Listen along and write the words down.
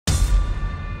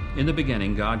In the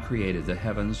beginning, God created the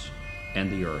heavens and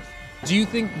the earth. Do you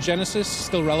think Genesis is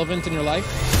still relevant in your life?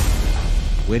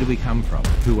 Where do we come from?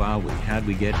 Who are we? How'd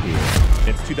we get here?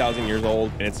 It's 2,000 years old,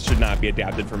 and it should not be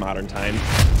adapted for modern times.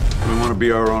 We want to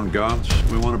be our own gods.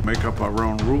 We want to make up our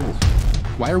own rules.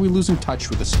 Why are we losing touch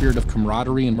with the spirit of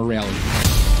camaraderie and morality?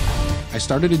 I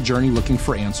started a journey looking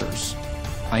for answers.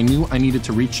 I knew I needed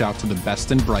to reach out to the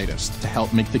best and brightest to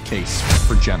help make the case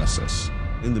for Genesis.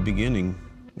 In the beginning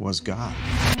was God.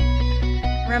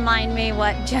 Remind me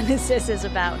what Genesis is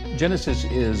about. Genesis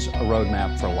is a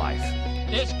roadmap for life.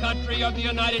 This country of the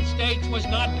United States was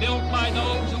not built by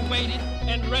those who waited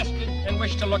and rested and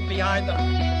wished to look behind them.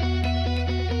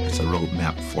 It's a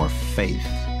roadmap for faith.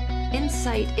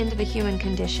 Insight into the human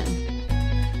condition.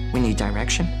 We need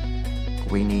direction.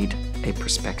 We need a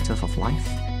perspective of life.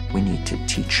 We need to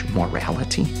teach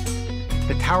morality.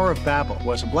 The Tower of Babel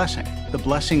was a blessing, the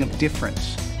blessing of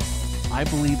difference. I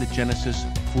believe that Genesis,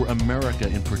 for America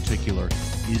in particular,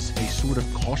 is a sort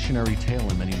of cautionary tale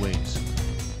in many ways.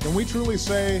 Can we truly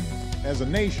say, as a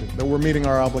nation, that we're meeting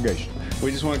our obligation?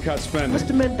 We just want to cut spending.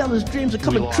 Mr. Mandela's dreams are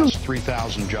coming true.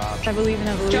 3,000 jobs. I believe in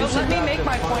evolution. Joe, let me make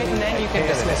my point and then you can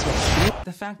dismiss me.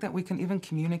 The fact that we can even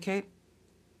communicate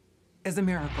is a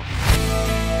miracle.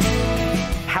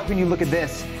 How can you look at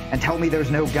this and tell me there's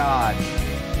no God?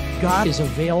 God is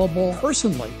available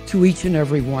personally to each and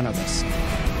every one of us.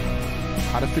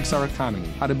 How to fix our economy,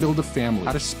 how to build a family,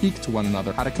 how to speak to one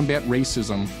another, how to combat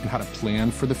racism, and how to plan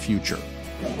for the future.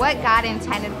 What God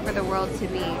intended for the world to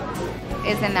be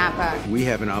is in that book. We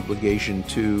have an obligation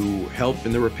to help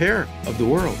in the repair of the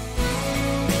world.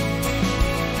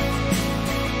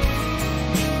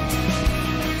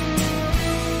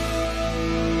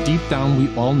 Deep down,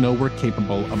 we all know we're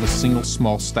capable of a single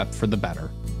small step for the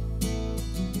better.